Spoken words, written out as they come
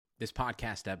This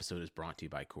podcast episode is brought to you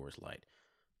by Coors Light.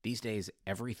 These days,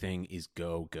 everything is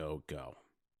go, go, go.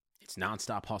 It's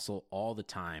nonstop hustle all the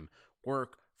time.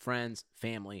 Work, friends,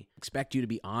 family, expect you to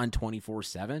be on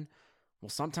 24/7. Well,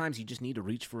 sometimes you just need to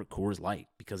reach for a Coors Light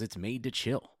because it's made to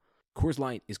chill. Coors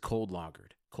Light is cold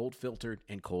lagered, cold filtered,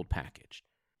 and cold packaged.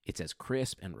 It's as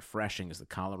crisp and refreshing as the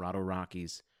Colorado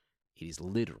Rockies. It is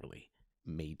literally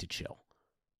made to chill.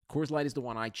 Coors Light is the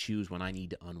one I choose when I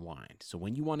need to unwind. So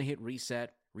when you want to hit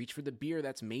reset, reach for the beer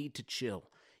that's made to chill.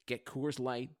 Get Coors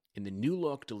Light in the new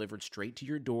look delivered straight to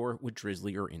your door with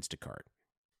Drizzly or Instacart.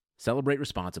 Celebrate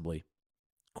responsibly.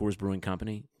 Coors Brewing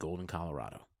Company, Golden,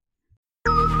 Colorado.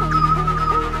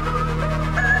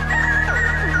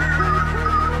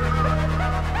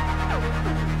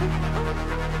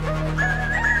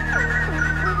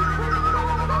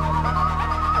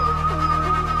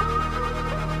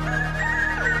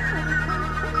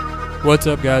 What's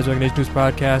up, guys? Welcome to Nation News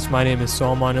Podcast. My name is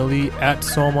Salman Ali, at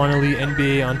Salman Ali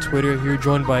NBA on Twitter. Here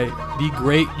joined by the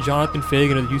great Jonathan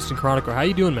Fagan of the Houston Chronicle. How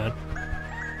you doing, man?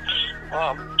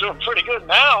 I'm doing pretty good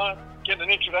now. Getting an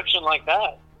introduction like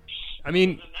that. I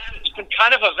mean, it's been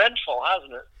kind of eventful,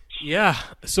 hasn't it? Yeah.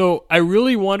 So I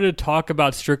really wanted to talk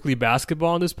about strictly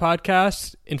basketball on this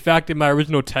podcast. In fact, in my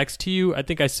original text to you, I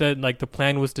think I said the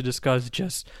plan was to discuss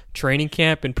just training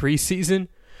camp and preseason.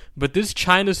 But this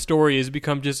China story has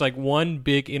become just one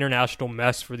big international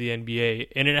mess for the NBA.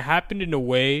 And it happened in a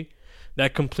way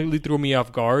that completely threw me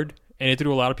off guard. And it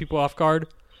threw a lot of people off guard.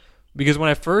 Because when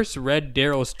I first read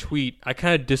Daryl's tweet, I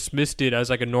kind of dismissed it as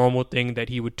a normal thing that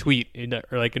he would tweet.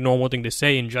 Or a normal thing to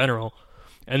say in general.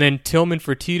 And then Tillman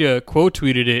Fertitta quote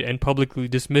tweeted it and publicly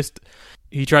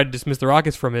he tried to dismiss the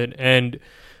Rockets from it. And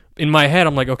in my head,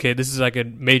 I'm like, okay, this is a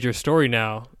major story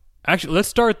now. Actually, let's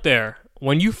start there.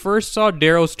 When you first saw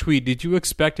Daryl's tweet, did you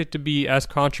expect it to be as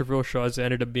controversial as it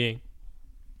ended up being?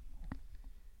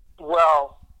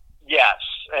 Well, yes,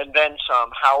 and then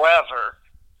some. However,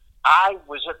 I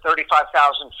was at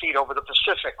 35,000 feet over the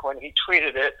Pacific when he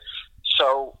tweeted it,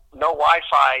 so no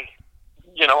Wi-Fi,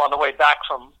 on the way back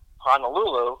from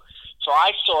Honolulu. So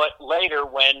I saw it later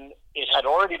when it had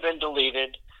already been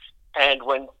deleted and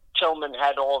when Tillman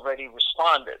had already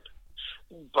responded.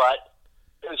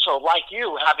 So like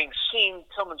you, having seen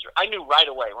Tillman's, I knew right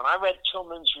away. When I read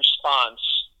Tillman's response,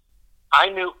 I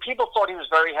knew people thought he was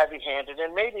very heavy-handed,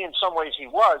 and maybe in some ways he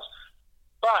was.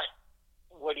 But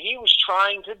what he was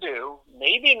trying to do,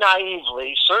 maybe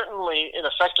naively, certainly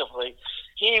ineffectively,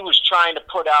 he was trying to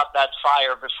put out that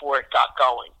fire before it got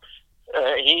going.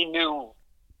 He knew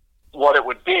what it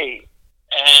would be.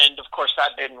 And, of course,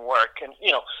 that didn't work. And,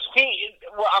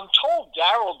 I'm told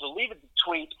Daryl deleted the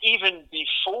tweet even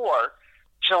before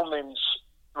Tillman's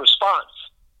response,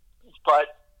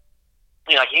 but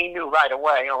he knew right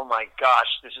away, oh my gosh,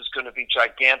 this is going to be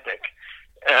gigantic.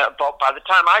 But by the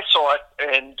time I saw it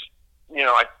and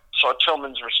I saw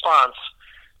Tillman's response,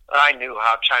 I knew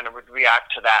how China would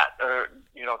react to that.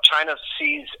 China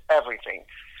sees everything.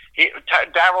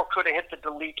 Daryl could have hit the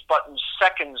delete button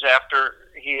seconds after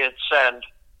he had sent.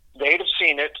 They'd have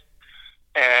seen it,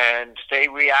 and they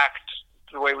react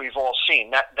the way we've all seen.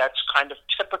 That's kind of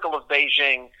typical of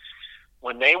Beijing.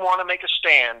 When they want to make a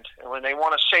stand and when they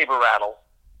want to saber rattle,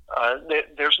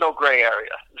 there's no gray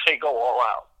area. They go all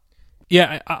out.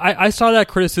 Yeah, I saw that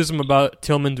criticism about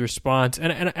Tillman's response,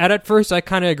 and at first I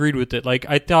kind of agreed with it.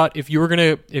 I thought if you were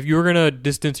gonna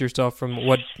distance yourself from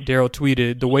what Daryl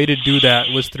tweeted, the way to do that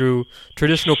was through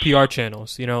traditional PR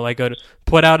channels.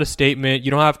 Put out a statement.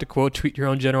 You don't have to quote tweet your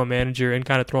own general manager and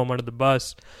kind of throw him under the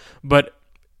bus, but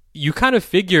you kind of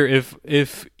figure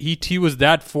if ET was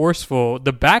that forceful,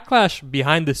 the backlash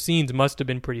behind the scenes must have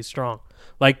been pretty strong.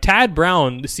 Tad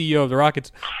Brown, the CEO of the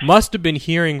Rockets, must have been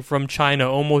hearing from China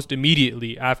almost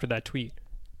immediately after that tweet.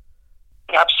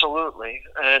 Absolutely.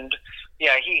 And,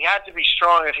 he had to be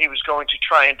strong if he was going to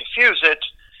try and diffuse it.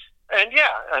 And,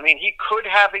 he could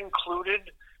have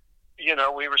included,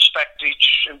 we respect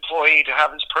each employee to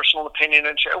have his personal opinion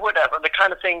and share whatever, the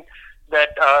kind of thing that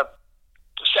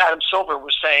Adam Silver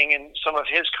was saying in some of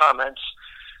his comments,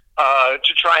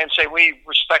 to try and say we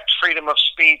respect freedom of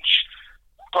speech,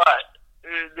 but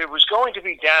there was going to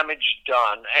be damage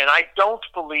done, and I don't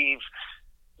believe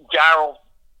Daryl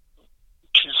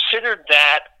considered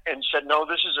that and said, no,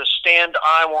 this is a stand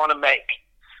I want to make.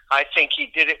 I think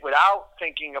he did it without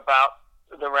thinking about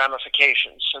the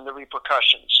ramifications and the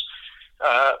repercussions.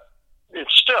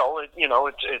 It's still, it's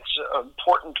an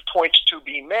important point to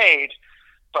be made,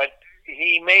 but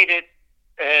he made it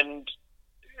and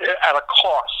at a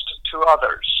cost to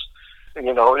others.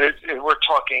 We're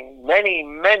talking many,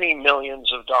 many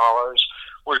millions of dollars.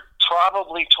 We're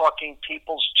probably talking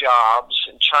people's jobs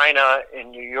in China,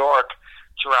 in New York,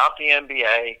 throughout the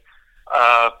NBA.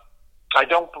 I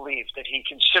don't believe that he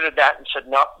considered that and said,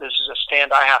 no, this is a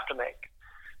stand I have to make.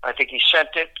 I think he sent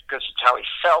it because it's how he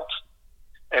felt,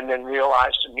 and then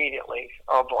realized immediately,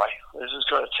 oh boy, this is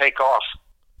going to take off,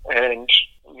 and,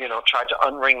 tried to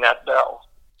unring that bell.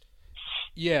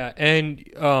 Yeah, and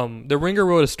The Ringer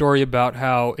wrote a story about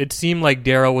how it seemed like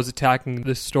Darryl was attacking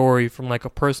this story from like a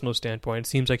personal standpoint. It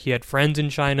seems like he had friends in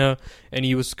China, and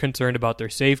he was concerned about their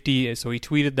safety, and so he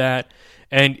tweeted that.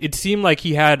 And it seemed like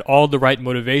he had all the right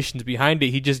motivations behind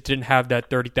it. He just didn't have that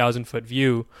 30,000-foot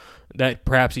view that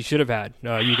perhaps he should have had,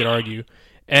 you could argue.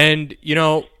 And,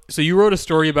 so you wrote a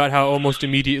story about how almost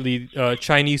immediately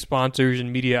Chinese sponsors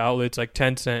and media outlets like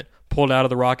Tencent pulled out of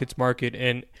the Rockets market,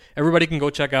 and everybody can go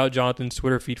check out Jonathan's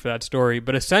Twitter feed for that story.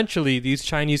 But essentially, these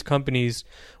Chinese companies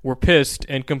were pissed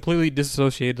and completely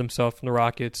disassociated themselves from the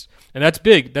Rockets. And that's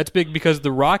big. That's big because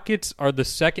the Rockets are the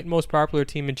second most popular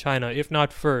team in China, if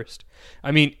not first.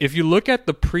 I mean, if you look at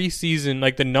the preseason,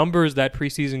 like the numbers that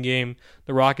preseason game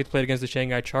the Rockets played against the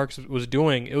Shanghai Sharks was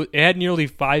doing, it had nearly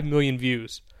 5 million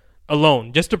views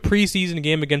alone. Just a preseason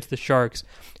game against the Sharks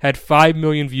had 5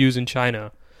 million views in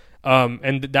China.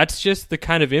 And that's just the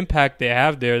kind of impact they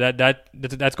have there.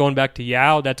 That's going back to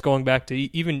Yao. That's going back to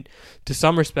even, to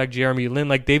some respect, Jeremy Lin.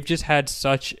 Like, they've just had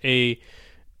such a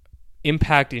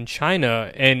impact in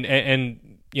China, and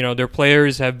their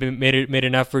players have made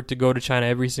an effort to go to China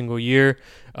every single year.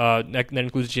 That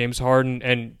includes James Harden,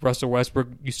 and Russell Westbrook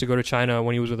used to go to China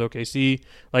when he was with OKC.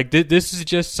 Like, this is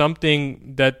just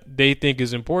something that they think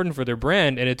is important for their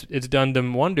brand, and it's done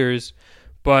them wonders.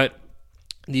 But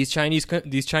these Chinese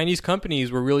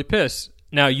companies were really pissed.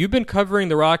 Now, you've been covering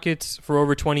the Rockets for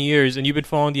over 20 years, and you've been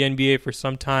following the NBA for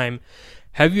some time.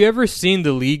 Have you ever seen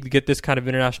the league get this kind of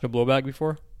international blowback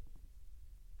before?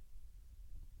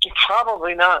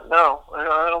 Probably not, no.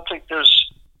 I don't think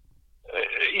there's,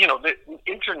 the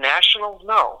international,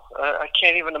 no. I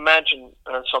can't even imagine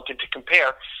something to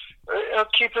compare.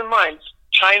 Keep in mind,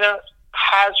 China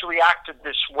has reacted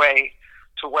this way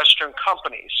to Western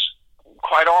companies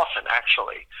quite often,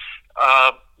 actually.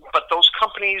 But those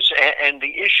companies and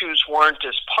the issues weren't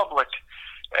as public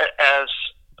as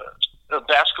a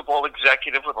basketball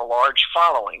executive with a large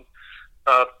following.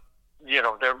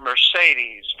 Their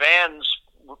Mercedes, Vans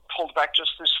pulled back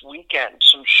just this weekend,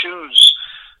 some shoes,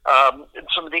 and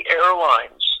some of the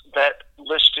airlines that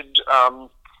listed Hong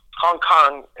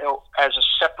Kong as a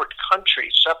separate country,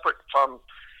 separate from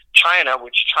China,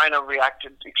 which China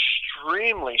reacted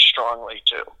extremely strongly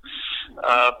to.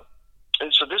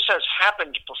 And so this has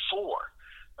happened before.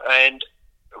 And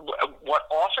what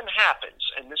often happens,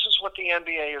 and this is what the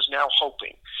NBA is now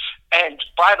hoping, and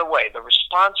by the way, the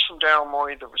response from Daryl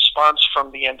Morey, the response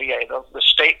from the NBA, the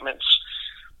statements,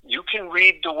 you can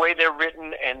read the way they're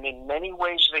written, and in many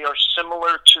ways they are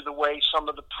similar to the way some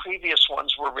of the previous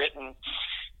ones were written,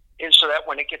 and so that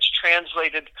when it gets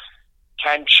translated,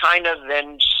 can China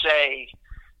then say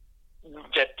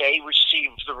that they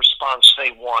received the response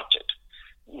they wanted?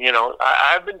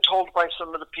 I've been told by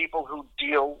some of the people who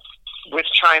deal with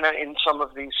China in some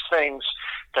of these things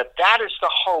that is the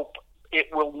hope. It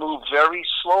will move very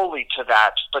slowly to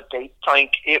that, but they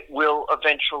think it will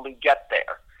eventually get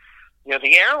there.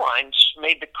 The airlines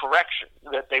made the correction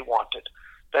that they wanted,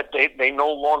 that they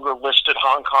no longer listed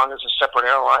Hong Kong as a separate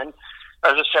airline,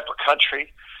 as a separate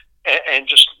country, and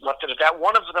just left it at that.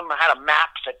 One of them had a map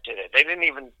that did it. They didn't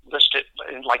even list it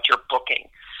in, like, your booking.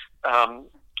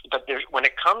 But when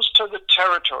it comes to the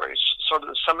territories, sort of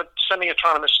the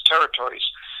semi-autonomous territories,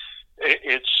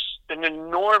 it's an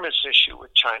enormous issue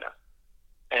with China.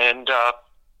 And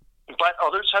but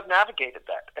others have navigated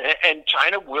that. And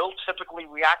China will typically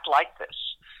react like this.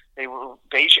 They will,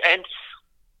 and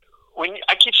when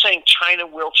I keep saying China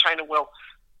will,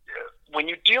 when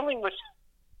you're dealing with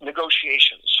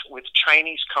negotiations with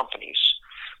Chinese companies,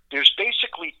 there's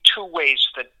basically two ways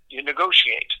that you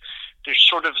negotiate. There's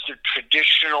sort of the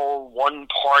traditional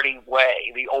one-party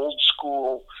way, the old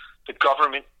school, the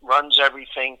government runs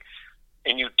everything,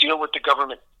 and you deal with the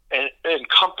government and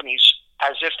companies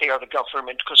as if they are the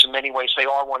government, because in many ways they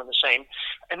are one and the same.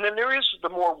 And then there is the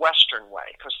more Western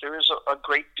way, because there is a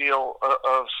great deal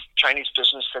of Chinese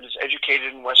business that is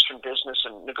educated in Western business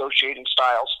and negotiating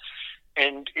styles.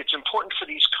 And it's important for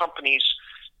these companies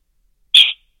to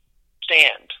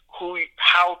understand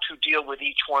how to deal with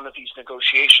each one of these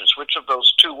negotiations, which of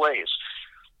those two ways.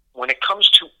 When it comes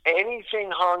to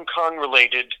anything Hong Kong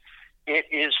related, it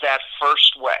is that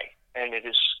first way, and it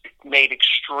is made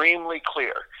extremely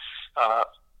clear.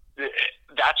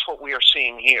 That's what we are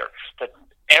seeing here, that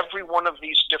every one of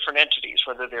these different entities,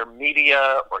 whether they're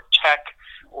media or tech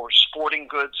or sporting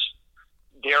goods,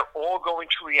 they're all going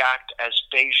to react as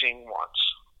Beijing wants.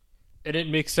 And it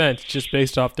makes sense just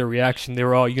based off their reaction. They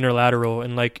were all unilateral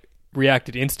and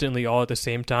reacted instantly all at the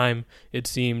same time, it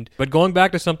seemed. But going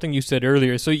back to something you said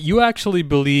earlier, so you actually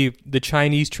believe the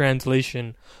Chinese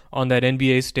translation on that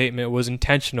NBA statement was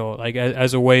intentional,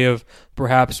 as a way of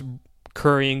perhaps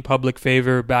currying public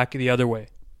favor back the other way?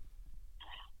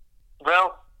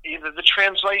 Well, either the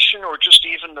translation or just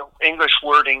even the English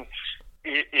wording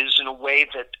is in a way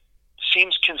that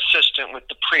seems consistent with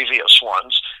the previous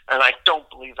ones, and I don't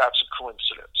believe that's a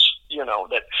coincidence.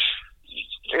 That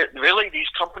really these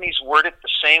companies word it the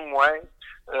same way.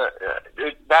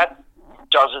 That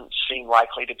doesn't seem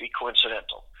likely to be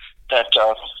coincidental, that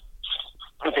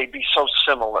they'd be so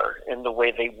similar in the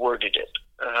way they worded it.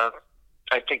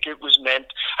 I think it was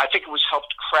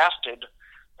helped crafted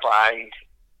by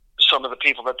some of the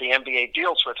people that the NBA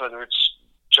deals with, whether it's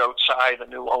Joe Tsai, the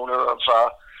new owner of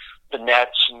the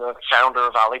Nets and the founder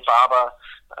of Alibaba.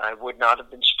 I would not have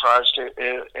been surprised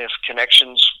if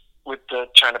connections with the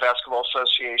China Basketball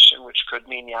Association, which could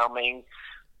mean Yao Ming,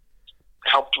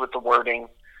 helped with the wording.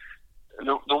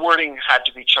 The wording had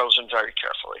to be chosen very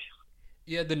carefully.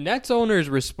 Yeah, the Nets owner's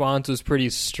response was pretty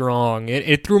strong.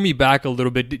 It threw me back a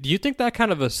little bit. Do you think that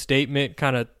kind of a statement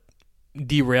kind of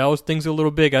derails things a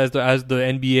little bit as the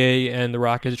NBA and the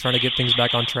Rockets are trying to get things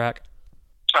back on track?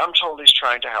 I'm told he's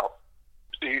trying to help.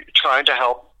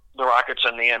 The Rockets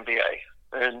and the NBA.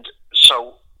 And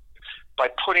so by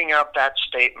putting out that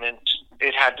statement,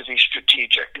 it had to be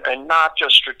strategic, and not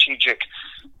just strategic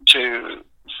to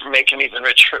make him even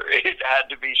richer. It had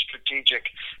to be strategic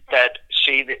that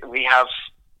we have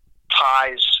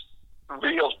ties,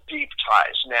 real deep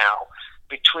ties now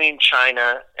between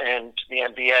China and the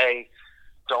NBA.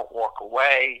 Don't walk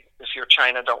away. If you're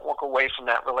China, don't walk away from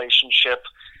that relationship.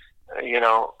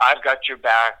 I've got your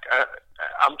back.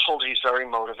 I'm told he's very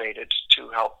motivated to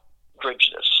help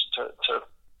bridge this, to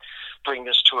bring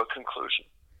this to a conclusion.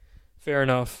 Fair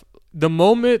enough. The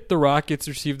moment the Rockets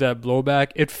received that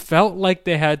blowback, it felt like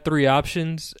they had three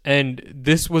options, and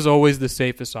this was always the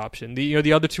safest option.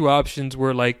 The other two options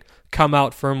were come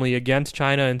out firmly against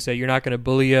China and say, you're not going to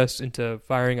bully us into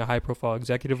firing a high-profile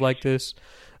executive like this.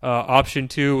 Option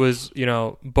two was,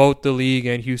 both the league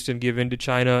and Houston give in to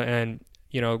China and,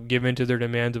 give in to their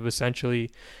demands of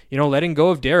essentially, letting go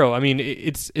of Darrow. I mean,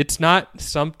 it's not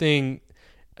something.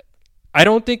 I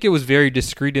don't think it was very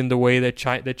discreet in the way that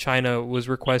China was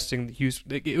requesting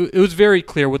Houston. It was very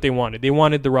clear what they wanted. They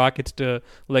wanted the Rockets to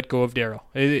let go of Darrow.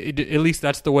 At least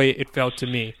that's the way it felt to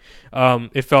me.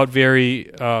 It felt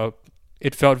very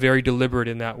deliberate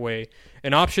in that way.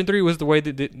 And option three was the way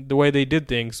they did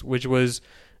things, which was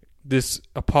this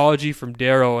apology from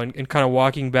Darrow and kind of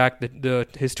walking back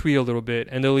his tweet a little bit,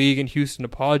 and the league in Houston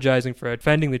apologizing for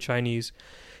offending the Chinese.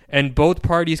 And both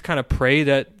parties kind of pray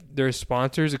that their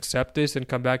sponsors accept this and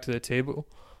come back to the table.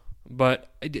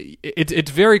 But it's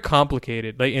very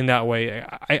complicated in that way.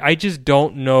 I just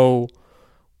don't know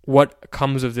what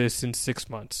comes of this in 6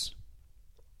 months.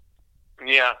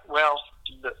 Yeah, well,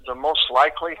 the most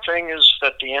likely thing is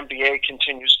that the NBA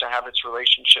continues to have its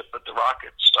relationship, but the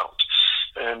Rockets don't.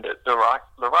 And the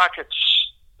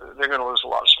Rockets, they're going to lose a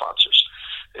lot of sponsors.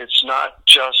 It's not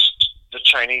just the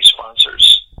Chinese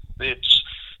sponsors. It's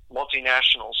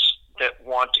multinationals that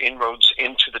want inroads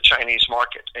into the Chinese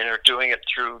market and are doing it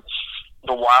through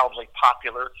the wildly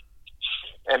popular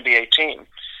NBA team.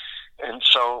 And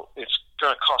so it's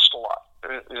going to cost a lot.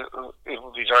 It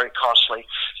will be very costly.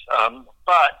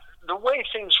 But the way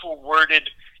things were worded,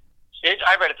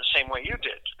 I read it the same way you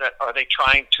did. That are they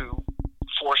trying to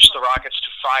force the Rockets to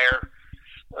fire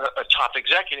a top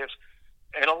executive?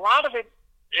 And a lot of it,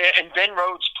 and Ben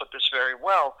Rhodes put this very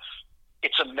well,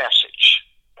 it's a message.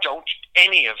 Don't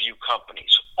any of you companies,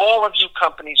 all of you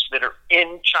companies that are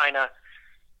in China,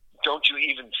 don't you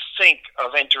even think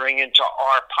of entering into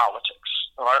our politics,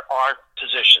 our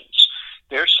positions.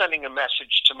 They're sending a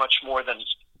message to much more than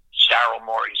Daryl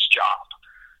Morey's job.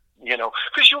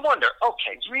 Because you wonder,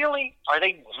 okay, really? Are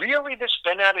they really this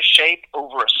bent out of shape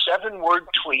over a 7-word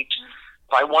tweet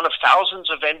by one of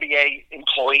thousands of NBA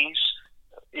employees?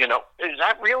 Is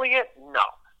that really it? No.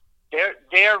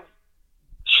 They're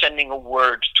sending a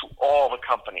word to all the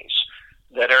companies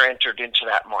that are entered into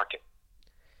that market.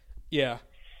 Yeah.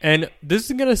 And this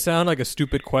is going to sound like a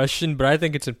stupid question, but I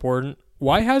think it's important.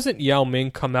 Why hasn't Yao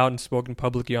Ming come out and spoken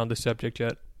publicly on the subject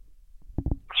yet?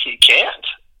 He can't.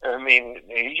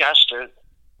 He has to.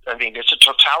 It's a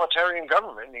totalitarian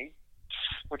government,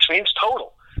 which means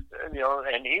total. And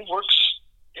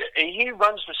he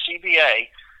runs the CBA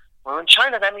Well, in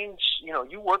China, that means,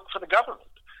 you work for the government.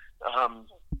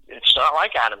 It's not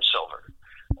like Adam Silver.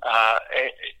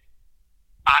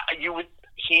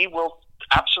 He will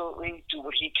absolutely do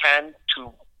what he can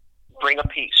to bring a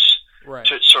peace, right,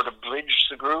 to sort of bridge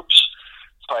the groups,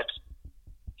 but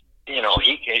he's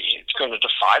going to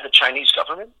defy the Chinese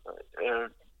government.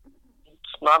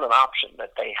 It's not an option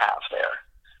that they have there.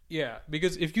 Yeah,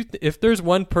 because if there's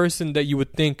one person that you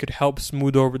would think could help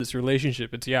smooth over this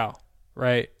relationship, it's Yao,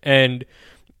 right? And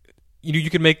you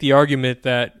could make the argument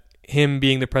that him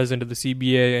being the president of the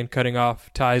CBA and cutting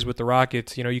off ties with the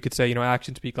Rockets, you could say,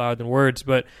 actions speak louder than words.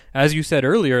 But as you said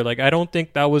earlier, I don't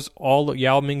think that was all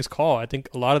Yao Ming's call. I think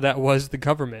a lot of that was the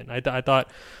government. I thought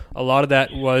a lot of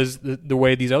that was the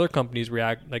way these other companies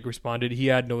responded. He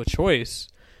had no choice.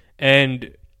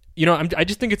 And I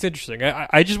just think it's interesting.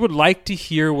 I just would like to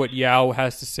hear what Yao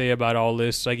has to say about all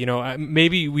this.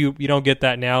 Maybe we don't get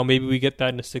that now. Maybe we get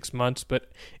that in 6 months. But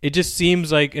it just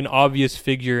seems like an obvious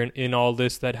figure in all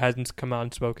this that hasn't come out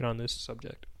and spoken on this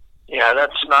subject. Yeah,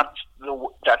 that's not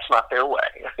their way,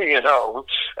 And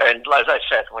as I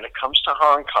said, when it comes to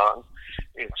Hong Kong,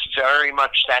 it's very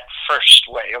much that first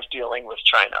way of dealing with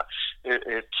China.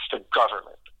 It's the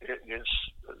government. It is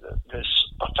this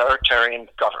authoritarian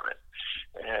government.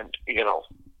 And,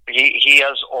 he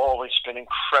has always been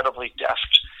incredibly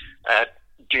deft at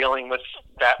dealing with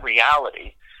that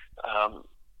reality.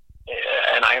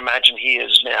 And I imagine he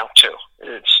is now, too.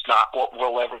 It's not what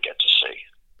we'll ever get to see.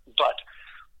 But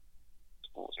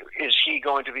is he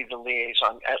going to be the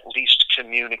liaison, at least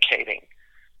communicating?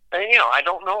 And, I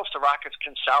don't know if the Rockets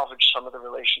can salvage some of the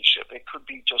relationship. It could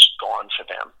be just gone for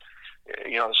them,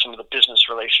 some of the business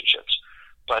relationships.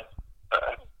 But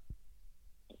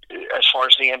as far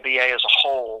as the NBA as a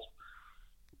whole,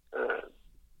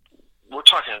 we're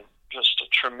talking just a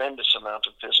tremendous amount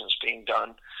of business being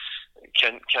done.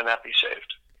 Can that be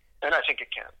saved? And I think it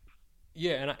can.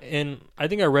 Yeah, and I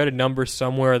think I read a number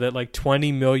somewhere that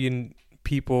 20 million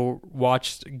people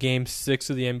watched Game 6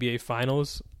 of the NBA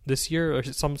Finals this year, or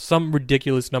some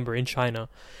ridiculous number in China.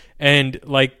 And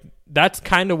that's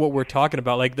kind of what we're talking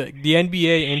about. The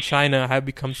NBA and China have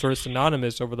become sort of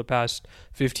synonymous over the past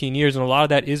 15 years, and a lot of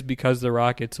that is because of the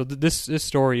Rockets. So this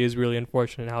story is really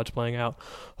unfortunate how it's playing out.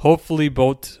 Hopefully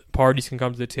both parties can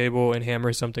come to the table and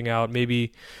hammer something out.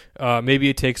 Maybe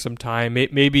it takes some time.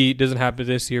 Maybe it doesn't happen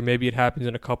this year. Maybe it happens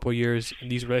in a couple years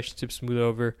and these relationships smooth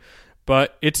over.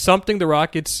 But it's something the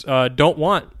Rockets don't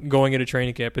want going into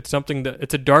training camp. It's something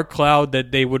it's a dark cloud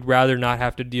that they would rather not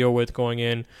have to deal with going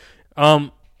in.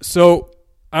 So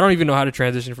I don't even know how to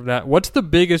transition from that. What's the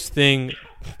biggest thing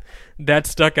that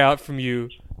stuck out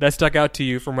to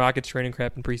you from Rockets training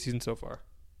camp and preseason so far?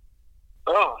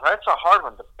 Oh, that's a hard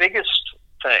one. The biggest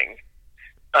thing,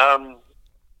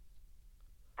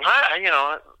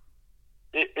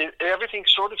 everything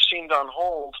sort of seemed on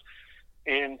hold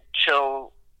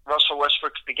until Russell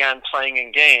Westbrook began playing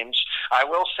in games. I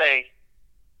will say,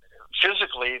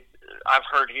 physically, I've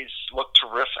heard he's looked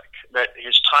terrific. That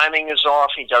his timing is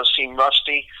off. He does seem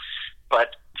rusty,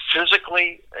 but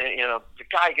physically, the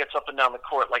guy gets up and down the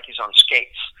court like he's on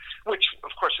skates, which, of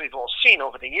course, we've all seen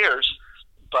over the years.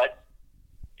 But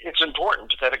it's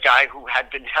important that a guy who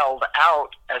had been held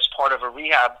out as part of a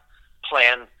rehab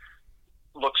plan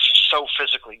looks so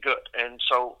physically good. And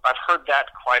so I've heard that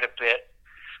quite a bit.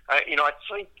 I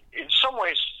think in some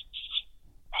ways,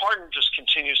 Harden just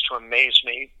continues to amaze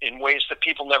me in ways that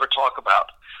people never talk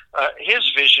about.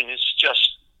 His vision is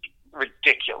just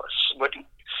ridiculous.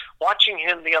 Watching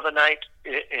him the other night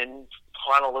in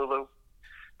Honolulu,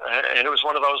 and it was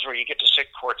one of those where you get to sit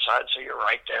courtside, so you're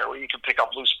right there, where you can pick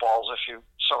up loose balls if you're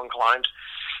so inclined.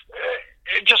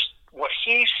 Just what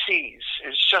he sees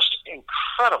is just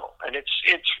incredible, and it's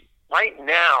right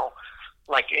now,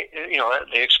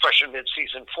 the expression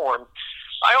mid-season form.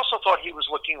 I also thought he was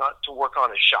looking to work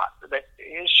on his shot. That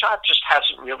his shot just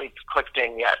hasn't really clicked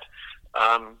in yet.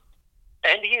 And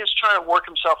he is trying to work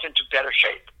himself into better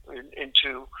shape,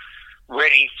 into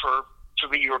ready to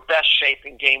be your best shape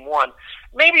in Game 1.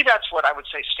 Maybe that's what I would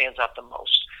say stands out the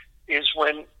most, is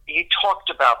when he talked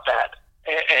about that.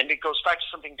 And it goes back to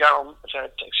something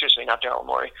not Daryl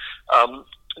Morey,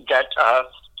 that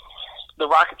the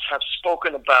Rockets have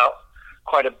spoken about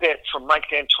quite a bit from Mike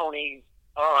D'Antoni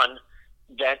on,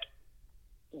 that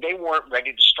they weren't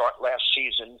ready to start last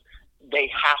season. They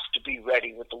have to be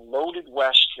ready with the loaded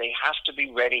West. They have to be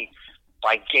ready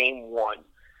by Game 1.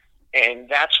 And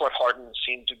that's what Harden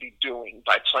seemed to be doing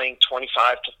by playing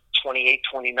 25 to 28,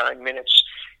 29 minutes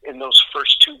in those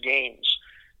first two games.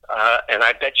 And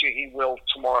I bet you he will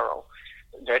tomorrow,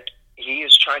 that he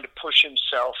is trying to push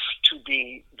himself to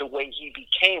be the way he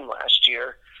became last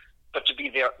year, but to be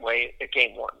that way at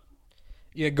game one.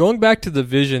 Yeah, going back to the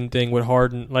vision thing with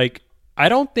Harden,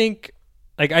 I think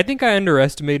I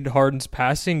underestimated Harden's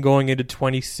passing going into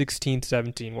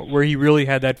 2016-17, where he really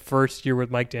had that first year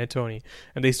with Mike D'Antoni,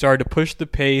 and they started to push the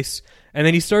pace, and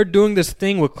then he started doing this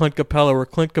thing with Clint Capella, where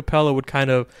Clint Capella would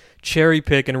kind of cherry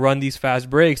pick and run these fast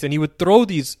breaks, and he would throw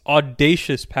these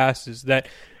audacious passes that,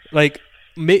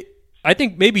 I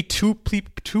think maybe two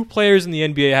players in the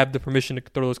NBA have the permission to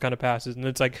throw those kind of passes, and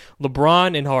it's like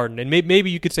LeBron and Harden, and maybe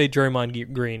you could say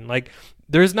Draymond Green.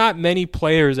 There's not many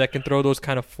players that can throw those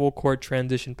kind of full court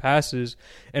transition passes,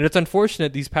 and it's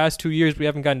unfortunate these past 2 years we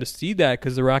haven't gotten to see that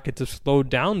because the Rockets have slowed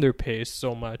down their pace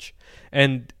so much.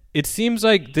 And it seems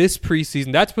like this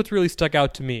preseason, that's what's really stuck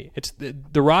out to me. It's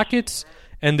the Rockets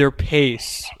and their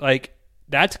pace.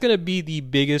 That's going to be the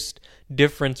biggest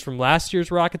difference from last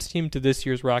year's Rockets team to this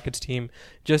year's Rockets team,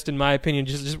 just in my opinion,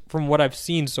 just from what I've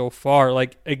seen so far.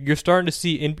 You're starting to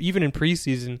see, even in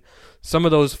preseason, some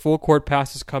of those full court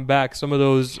passes come back, some of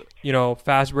those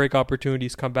fast break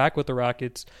opportunities come back with the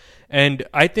Rockets, and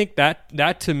I think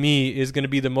that to me is going to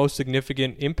be the most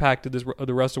significant impact of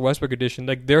the Russell Westbrook edition.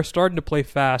 They're starting to play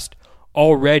fast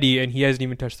already, and he hasn't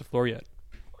even touched the floor yet.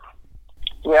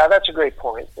 Yeah, that's a great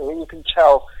point. I mean, you can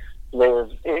tell.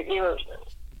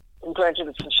 Granted,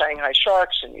 it's the Shanghai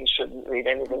Sharks, and you shouldn't read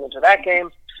anything into that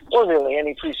game, or really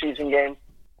any preseason game.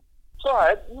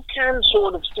 But you can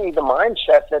sort of see the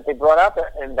mindset that they brought out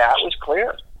there, and that was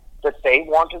clear, that they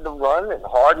wanted to run, and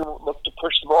Harden looked to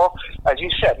push the ball. As you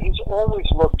said, he's always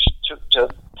looked to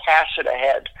pass it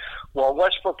ahead. While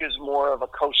Westbrook is more of a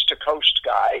coast-to-coast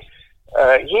guy,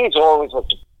 he's always looked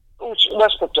to...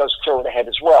 Westbrook does throw it ahead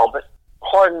as well, but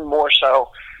Harden more so.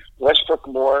 Westbrook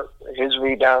more his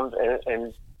rebound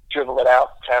and dribble it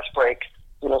out, fast break,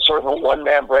 sort of a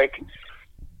one-man break.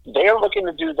 They are looking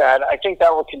to do that. I think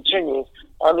that will continue.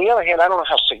 On the other hand, I don't know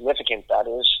how significant that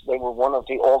is. They were one of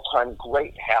the all-time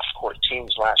great half-court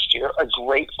teams last year, a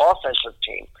great offensive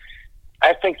team.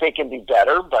 I think they can be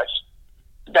better, but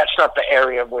that's not the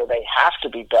area where they have to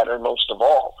be better most of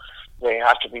all. They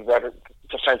have to be better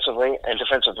defensively and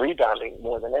defensive rebounding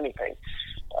more than anything.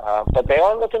 But they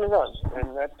are looking to run,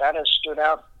 and that has stood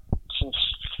out since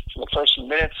the first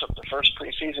minutes of the first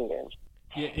preseason game.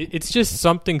 Yeah, it's just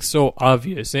something so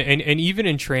obvious. And even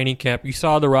in training camp, you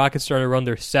saw the Rockets starting to run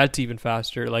their sets even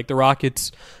faster. The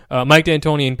Rockets, Mike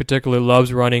D'Antoni in particular,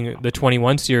 loves running the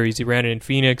 21 series. He ran it in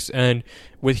Phoenix. And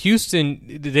with Houston,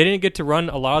 they didn't get to run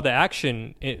a lot of the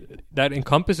action that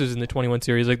encompasses in the 21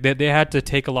 series. They had to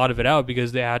take a lot of it out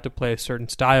because they had to play a certain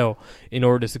style in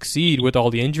order to succeed with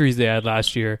all the injuries they had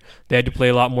last year. They had to play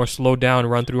a lot more slow down,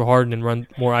 run through Harden, and run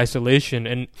more isolation.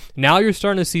 And now you're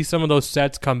starting to see some of those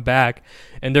sets come back,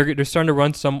 and they're starting to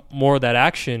run some more of that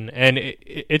action. And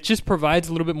it just provides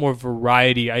a little bit more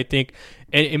variety, I think.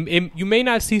 And you may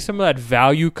not see some of that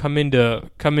value come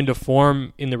into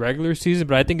form in the regular season,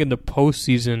 but I think in the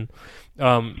postseason,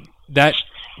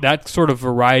 that sort of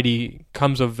variety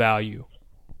comes of value.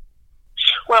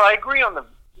 Well, I agree on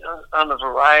the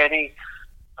variety.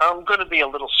 I'm going to be a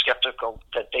little skeptical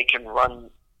that they can run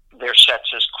their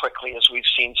sets as quickly as we've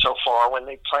seen so far when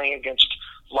they're playing against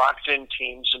locked-in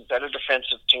teams and better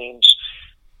defensive teams.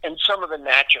 And some of the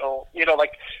natural,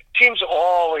 teams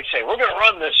always say, we're going to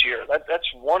run this year. That's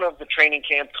one of the training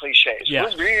camp cliches. Yeah.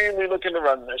 We're really looking to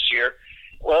run this year.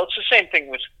 Well, it's the same thing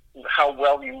with how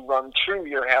well you run through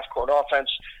your half-court offense.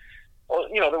 Well,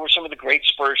 there were some of the great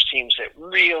Spurs teams that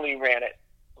really ran it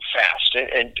fast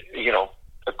and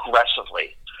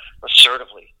aggressively,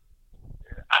 assertively.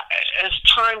 As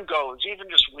time goes, even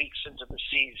just weeks into the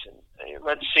season,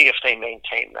 let's see if they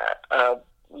maintain that.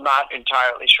 Not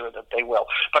entirely sure that they will,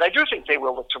 but I do think they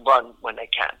will look to run when they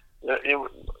can.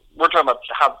 We're talking about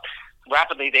how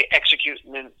rapidly they execute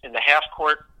in the half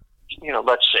court.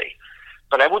 Let's see.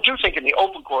 But I do think in the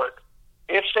open court,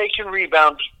 if they can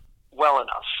rebound well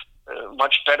enough,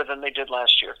 much better than they did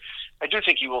last year, I do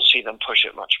think you will see them push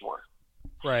it much more.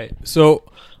 Right.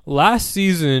 So last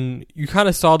season, you kind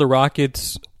of saw the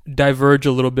Rockets diverge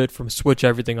a little bit from switch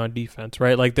everything on defense,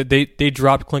 right? They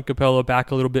dropped Clint Capella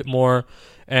back a little bit more,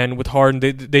 and with Harden,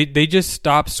 they just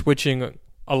stopped switching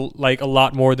a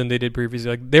lot more than they did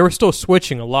previously. They were still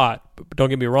switching a lot, don't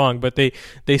get me wrong, but they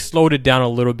slowed it down a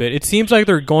little bit. It seems like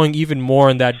they're going even more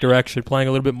in that direction, playing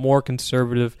a little bit more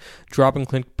conservative, dropping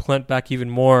Clint back even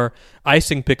more,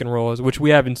 icing pick and rolls, which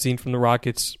we haven't seen from the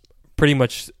Rockets pretty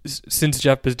much since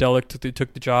Jeff Bzdelik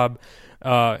took the job,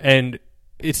 and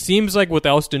it seems like with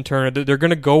Elston Turner, they're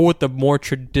going to go with the more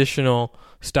traditional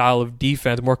style of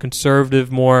defense, more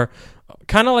conservative, more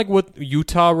kind of like what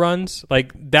Utah runs,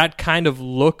 like that kind of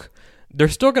look they're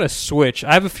still going to switch.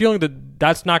 I have a feeling that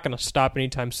that's not going to stop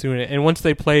anytime soon. And once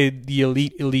they play the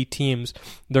elite teams,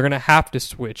 they're going to have to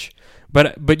switch.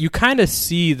 But you kind of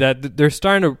see that they're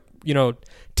starting to,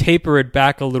 taper it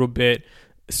back a little bit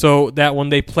so that when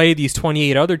they play these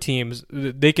 28 other teams,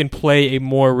 they can play a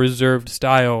more reserved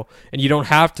style, and you don't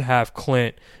have to have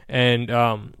Clint and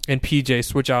PJ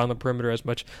switch out on the perimeter as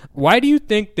much. Why do you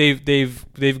think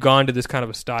they've gone to this kind of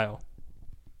a style?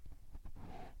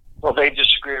 Well, they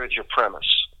disagree with your premise.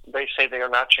 They say they are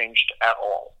not changed at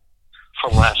all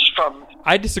from.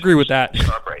 I disagree with that.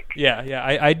 Break.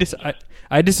 Yeah.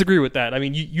 I disagree with that. I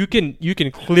mean, you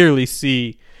can clearly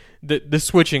see the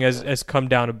switching has come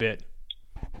down a bit.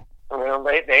 Well,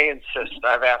 they insist.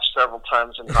 I've asked several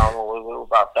times in Honolulu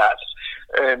about that,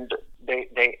 and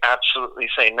they absolutely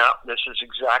say, no, this is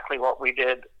exactly what we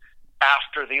did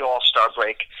after the All-Star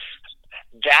break.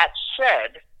 That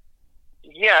said,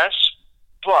 yes,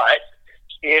 but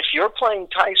if you're playing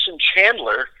Tyson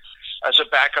Chandler as a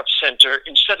backup center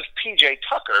instead of P.J.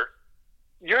 Tucker,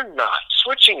 you're not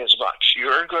switching as much.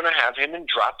 You're going to have him in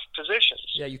drop positions.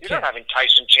 Yeah, you're not having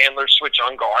Tyson Chandler switch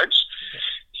on guards.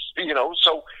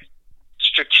 So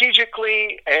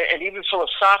strategically and even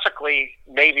philosophically,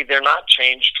 maybe they're not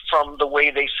changed from the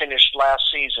way they finished last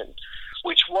season,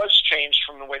 which was changed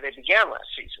from the way they began last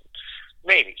season.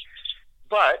 Maybe.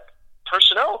 But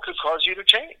personnel could cause you to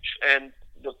change. And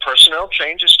the personnel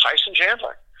change is Tyson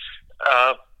Chandler.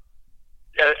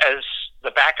 As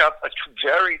the backup, a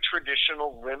very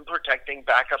traditional rim-protecting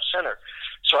backup center.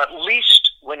 So at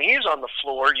least when he's on the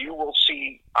floor, you will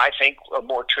see, I think, a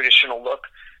more traditional look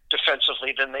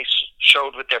defensively than they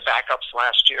showed with their backups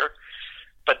last year.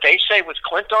 But they say with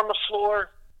Clint on the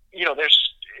floor,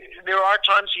 there are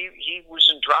times he was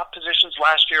in drop positions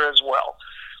last year as well.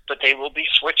 But they will be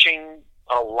switching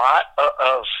a lot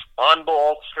of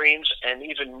on-ball screens and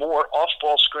even more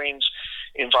off-ball screens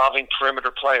involving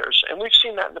perimeter players. And we've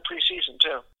seen that in the preseason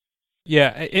too. Yeah,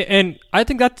 and I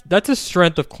think that's a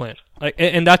strength of Clint.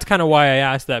 And that's kind of why I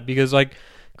asked that, because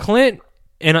Clint,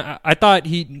 and I thought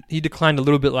he declined a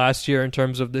little bit last year in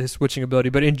terms of his switching ability,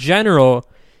 but in general,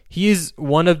 he's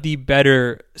one of the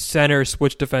better center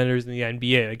switch defenders in the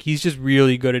NBA. He's just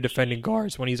really good at defending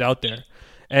guards when he's out there.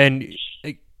 And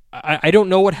I don't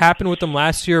know what happened with him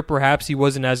last year. Perhaps he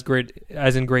wasn't as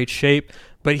in great shape,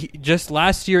 but just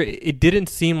last year it didn't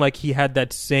seem like he had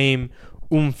that same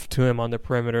oomph to him on the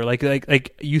perimeter.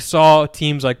 Like you saw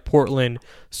teams like Portland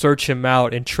search him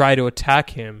out and try to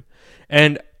attack him,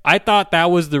 and I thought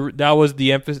that was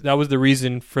the emphasis. That was the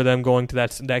reason for them going to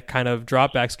that kind of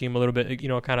drop back scheme a little bit.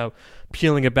 Kind of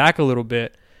peeling it back a little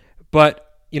bit, but.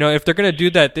 If they're going to do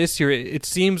that this year, it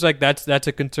seems like that's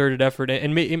a concerted effort,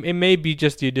 and it may be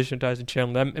just the addition of Tyson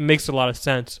Chandler. It makes a lot of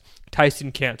sense.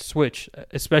 Tyson can't switch,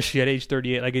 especially at age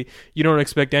 38. You don't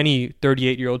expect any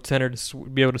 38-year-old center to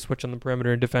be able to switch on the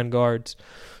perimeter and defend guards.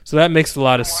 So that makes a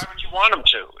lot of sense. Why would you want him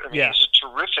to? Yeah. He's a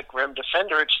terrific rim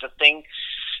defender. It's the thing,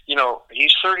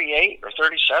 he's 38 or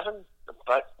 37,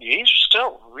 but he's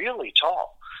still really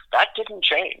tall. That didn't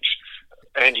change.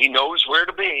 And he knows where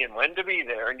to be and when to be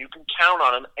there, and you can count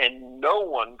on him, and no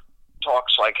one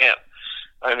talks like him.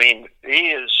 I mean,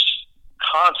 he is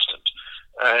constant,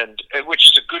 and which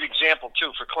is a good example,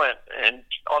 too, for Clint and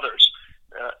others.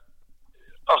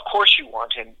 Of course you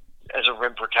want him as a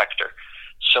rim protector.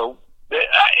 So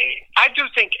I do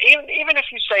think, even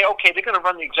if you say, okay, they're going to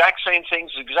run the exact same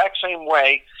things, the exact same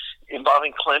way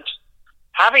involving Clint,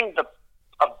 having the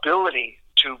ability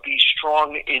to be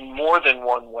strong in more than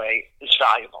one way is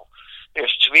valuable.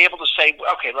 Is to be able to say,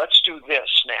 okay, let's do this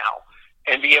now,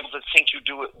 and be able to think you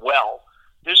do it well.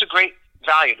 There's a great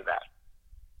value to that.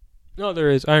 No,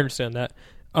 there is. I understand that.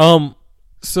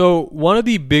 So one of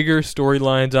the bigger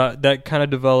storylines that kind of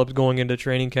developed going into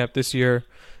training camp this year,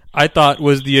 I thought,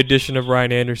 was the addition of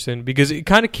Ryan Anderson, because it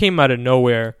kind of came out of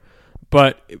nowhere.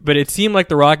 But it seemed like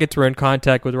the Rockets were in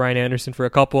contact with Ryan Anderson for a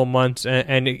couple of months,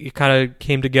 and it kind of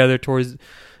came together towards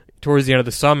the end of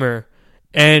the summer.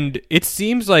 And it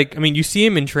seems like, you see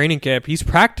him in training camp. He's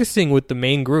practicing with the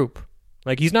main group.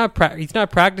 He's not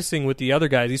practicing with the other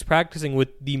guys. He's practicing with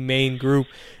the main group.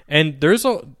 And there's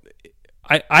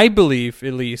I believe,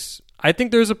 at least, I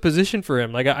think there's a position for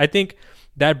him. I think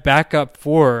that backup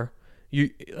four.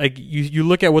 You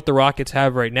look at what the Rockets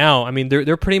have right now.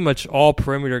 They're pretty much all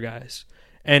perimeter guys,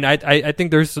 and I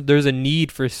think there's a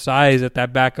need for size at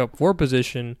that backup four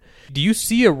position. Do you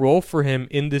see a role for him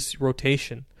in this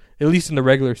rotation, at least in the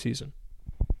regular season?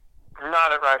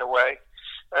 Not right away.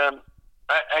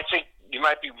 I think you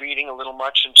might be reading a little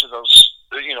much into those.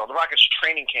 The Rockets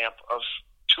training camp of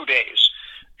 2 days.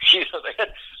 They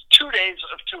had 2 days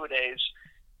of 2 days.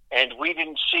 and we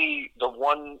didn't see the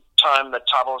one time that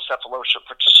Thabo Sefolosha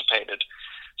participated.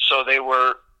 So they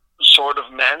were sort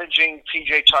of managing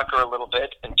P.J. Tucker a little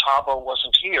bit, and Thabo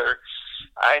wasn't here.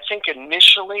 I think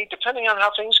initially, depending on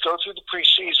how things go through the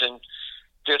preseason,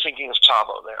 they're thinking of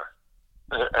Thabo there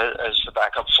as the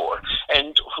backup 4.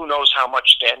 And who knows how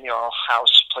much Daniel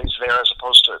House plays there as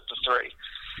opposed to the 3.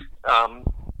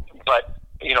 But,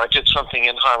 I did something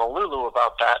in Honolulu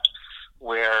about that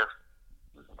where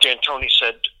D'Antoni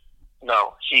said,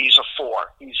 no, he's a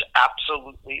 4. He's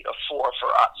absolutely a 4 for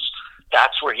us.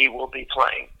 That's where he will be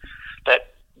playing.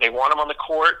 That they want him on the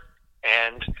court,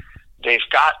 and they're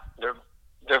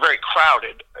very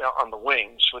crowded on the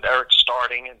wings with Eric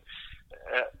starting and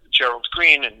Gerald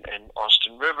Green and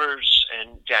Austin Rivers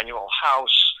and Daniel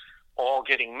House all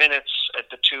getting minutes at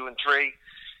the 2 and 3.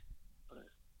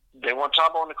 They want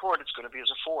Thabo on the court. It's going to be as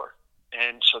a 4.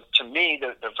 And so to me,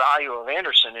 the value of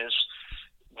Anderson is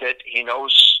that he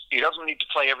knows he doesn't need to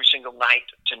play every single night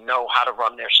to know how to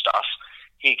run their stuff.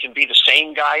 He can be the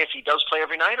same guy if he does play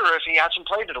every night or if he hasn't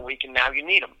played in a week and now you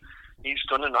need him. He's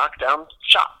going to knock down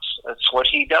shots. That's what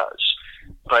he does.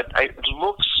 But it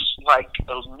looks like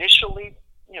initially,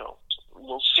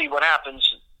 we'll see what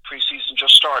happens. Preseason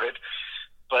just started.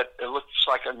 But it looks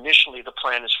like initially the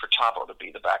plan is for Thabo to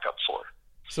be the backup 4.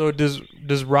 So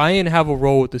does Ryan have a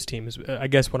role with this team is I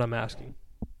guess what I'm asking.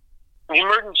 The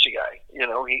emergency guy.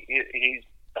 He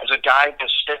as a guy to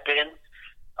step in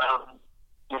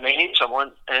when they need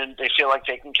someone and they feel like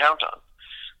they can count on.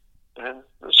 And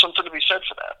there's something to be said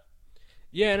for that.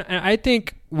 Yeah, and I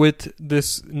think with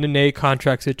this Nene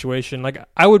contract situation,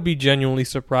 I would be genuinely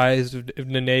surprised if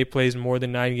Nene plays more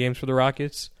than 9 games for the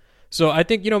Rockets. So I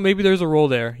think, maybe there's a role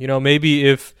there. Maybe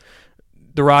if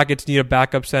the Rockets need a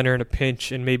backup center in a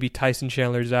pinch and maybe Tyson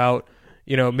Chandler's out,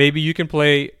 maybe you can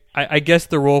play. I guess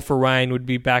the role for Ryan would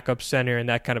be backup center in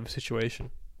that kind of a situation.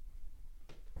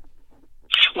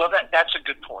 Well, that's a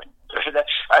good point.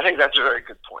 I think that's a very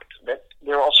good point. That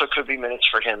there also could be minutes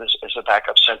for him as a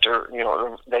backup center.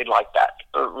 They'd like that.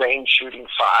 Range shooting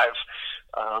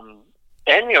 5.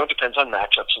 And, depends on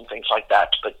matchups and things like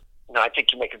that. But, I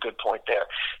think you make a good point there.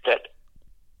 That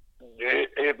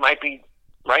it might be,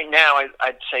 right now,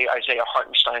 I'd say Isaiah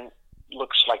Hartenstein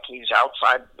looks like he's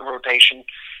outside the rotation,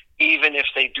 even if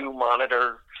they do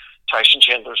monitor Tyson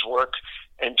Chandler's work.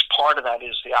 And part of that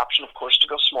is the option, of course, to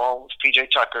go small with P.J.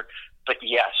 Tucker. But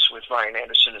yes, with Ryan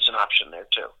Anderson is an option there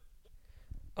too.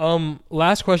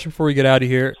 Last question before we get out of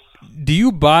here. Do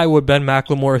you buy what Ben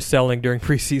McLemore is selling during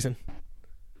preseason?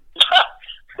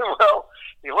 Well,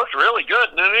 he looked really good,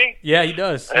 didn't he? Yeah, he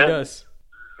does. Yeah,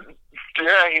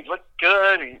 he looked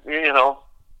good.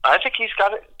 I think he's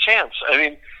got a chance. I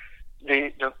mean,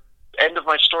 the end of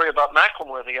my story about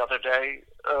McLemore the other day,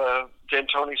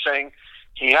 D'Antoni saying,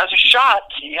 he has a shot.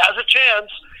 He has a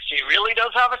chance. He really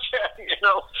does have a chance.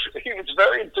 He was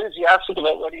very enthusiastic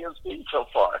about what he has seen so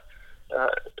far.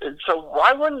 And so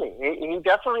why wouldn't he?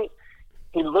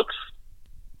 He looks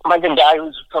like a guy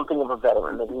who's something of a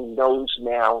veteran, that he knows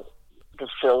now to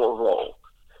fill a role.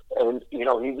 And, he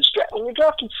was, when you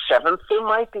drafted 7th, there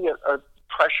might be a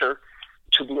pressure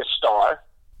to be a star,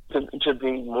 to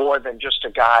be more than just a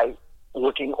guy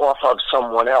looking off of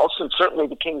someone else. And certainly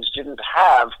the Kings didn't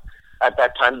have at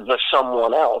that time the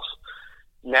someone else.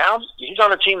 Now he's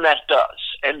on a team that does,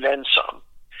 and then some.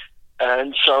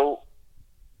 And so,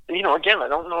 again, I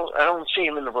don't see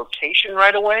him in the rotation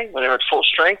right away when they're at full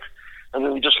strength. I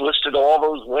mean, we just listed all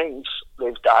those wings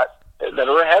they've got that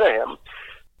are ahead of him.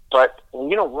 But,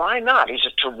 why not? He's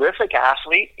a terrific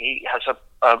athlete. He has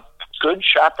a good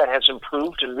shot that has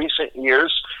improved in recent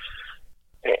years.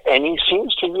 And he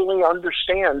seems to really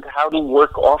understand how to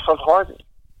work off of Harden,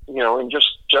 and just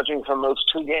judging from those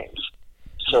 2 games.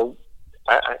 So,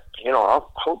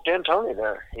 I'll quote D'Antoni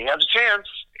there. He has a chance.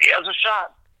 He has a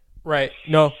shot. Right.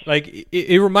 No,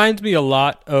 it reminds me a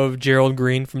lot of Gerald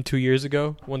Green from 2 years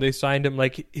ago when they signed him.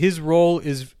 His role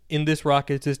is in this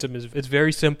Rocket system it's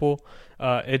very simple.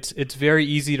 It's very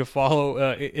easy to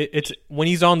follow. It's when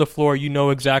he's on the floor, you know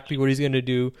exactly what he's going to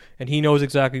do, and he knows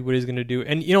exactly what he's going to do.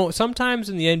 And sometimes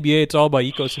in the NBA, it's all about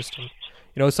ecosystem.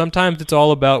 Sometimes it's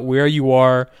all about where you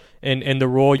are and the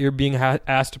role you're being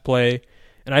asked to play.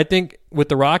 And I think with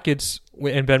the Rockets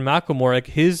and Ben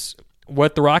McLemore,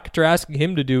 what the Rockets are asking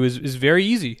him to do is very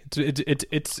easy.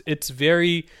 It's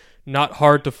very not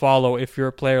hard to follow if you're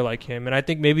a player like him. And I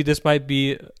think maybe this might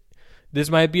be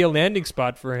a landing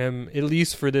spot for him, at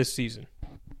least for this season.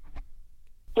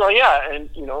 Well, yeah, and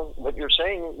what you're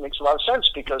saying makes a lot of sense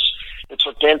because it's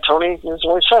what D'Antoni has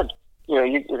always said.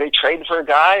 They trade for a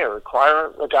guy or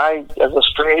acquire a guy as a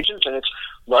free agent, and it's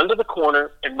run to the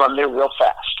corner and run there real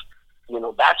fast.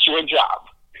 That's your job.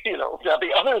 Now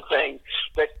the other thing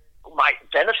that might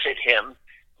benefit him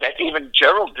that even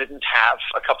Gerald didn't have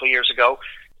a couple of years ago,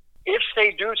 if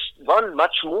they do run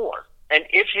much more, and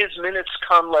if his minutes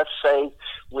come, let's say,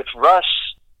 with Russ,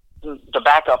 the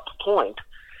backup point,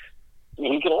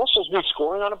 he can also be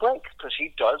scoring on a break because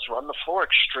he does run the floor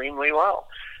extremely well.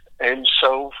 And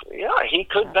so, yeah, he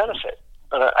could benefit.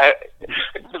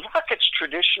 The Rockets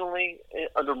traditionally,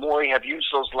 under Morey, have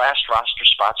used those last roster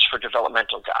spots for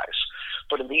developmental guys.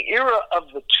 But in the era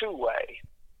of the two-way,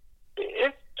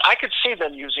 I could see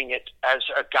them using it as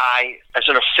a guy, as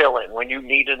a fill-in when you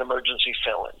need an emergency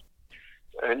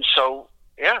fill-in. And so,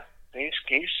 yeah,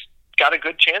 he's got a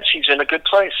good chance. He's in a good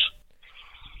place.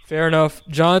 Fair enough.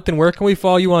 Jonathan, where can we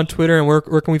follow you on Twitter, and where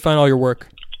can we find all your work?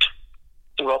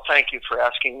 Well, thank you for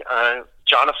asking.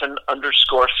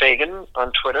 Jonathan_Feigen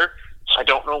on Twitter. I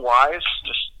don't know why. It's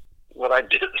just what I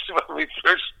did when we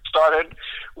first started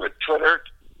with Twitter,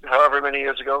 however many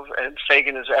years ago. And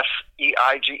Feigen is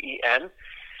Feigen.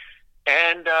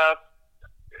 And,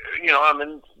 I'm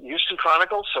in Houston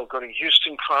Chronicle, so go to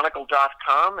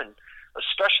HoustonChronicle.com and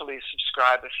especially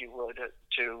subscribe, if you would,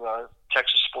 to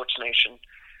Texas Sports Nation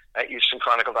at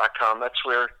HoustonChronicle.com. That's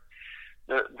where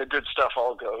the good stuff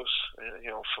all goes,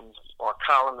 from our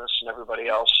columnists and everybody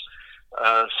else.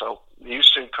 So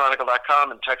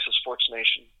HoustonChronicle.com and Texas Sports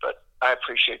Nation. But I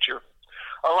appreciate you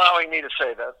allowing me to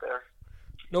say that there.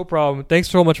 No problem. Thanks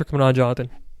so much for coming on, Jonathan.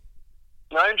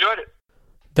 I enjoyed it.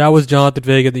 That was Jonathan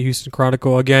Vega of the Houston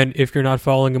Chronicle. Again, if you're not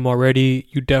following him already,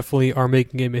 you definitely are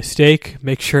making a mistake.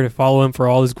 Make sure to follow him for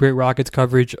all his great Rockets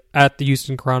coverage at the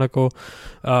Houston Chronicle.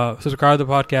 Subscribe to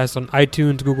the podcast on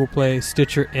iTunes, Google Play,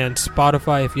 Stitcher, and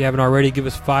Spotify. If you haven't already, give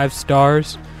us 5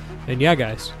 stars. And yeah,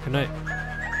 guys, good night.